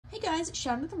guys, it's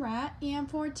Shadow the Rat, and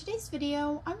for today's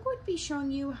video, I'm going to be showing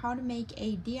you how to make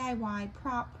a DIY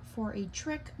prop for a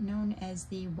trick known as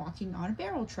the walking on a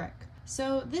barrel trick.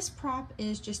 So this prop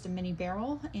is just a mini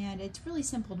barrel, and it's really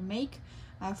simple to make.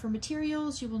 For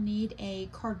materials, you will need a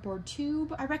cardboard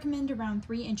tube. I recommend around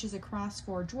 3 inches across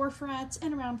for dwarf rats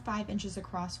and around 5 inches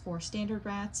across for standard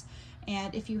rats.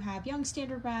 And if you have young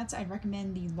standard rats, I'd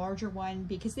recommend the larger one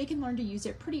because they can learn to use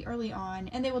it pretty early on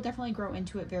and they will definitely grow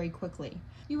into it very quickly.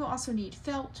 You will also need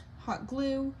felt, hot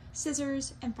glue,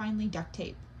 scissors, and finally duct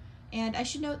tape. And I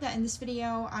should note that in this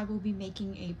video, I will be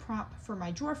making a prop for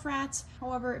my dwarf rats.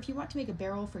 However, if you want to make a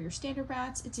barrel for your standard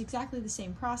rats, it's exactly the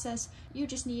same process. You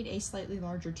just need a slightly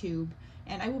larger tube.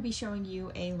 And I will be showing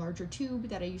you a larger tube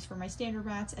that I use for my standard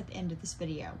rats at the end of this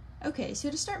video. Okay, so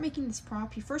to start making this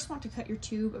prop, you first want to cut your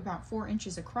tube about 4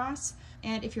 inches across.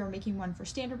 And if you're making one for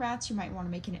standard rats, you might want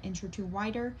to make it an inch or two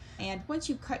wider. And once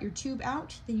you've cut your tube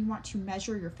out, then you want to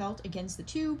measure your felt against the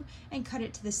tube and cut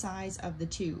it to the size of the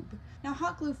tube. Now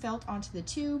hot glue felt onto the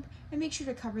tube and make sure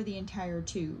to cover the entire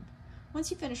tube. Once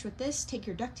you finish with this, take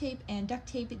your duct tape and duct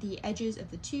tape the edges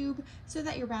of the tube so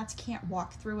that your rats can't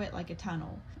walk through it like a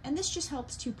tunnel. And this just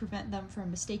helps to prevent them from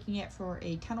mistaking it for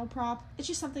a tunnel prop. It's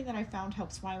just something that I found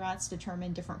helps my rats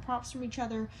determine different props from each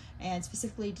other and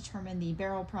specifically determine the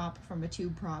barrel prop from a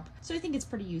tube prop. So I think it's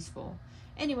pretty useful.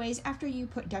 Anyways, after you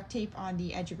put duct tape on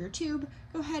the edge of your tube,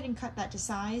 go ahead and cut that to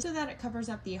size so that it covers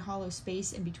up the hollow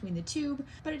space in between the tube,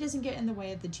 but it doesn't get in the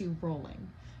way of the tube rolling.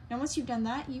 Now once you've done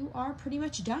that, you are pretty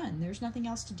much done. There's nothing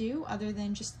else to do other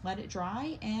than just let it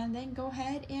dry and then go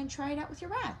ahead and try it out with your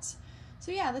rats.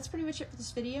 So yeah, that's pretty much it for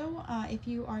this video. If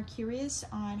you are curious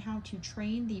on how to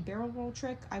train the barrel roll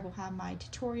trick, I will have my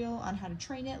tutorial on how to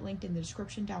train it linked in the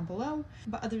description down below.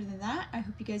 But other than that, I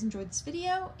hope you guys enjoyed this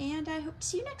video and I hope to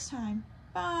see you next time.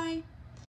 Bye!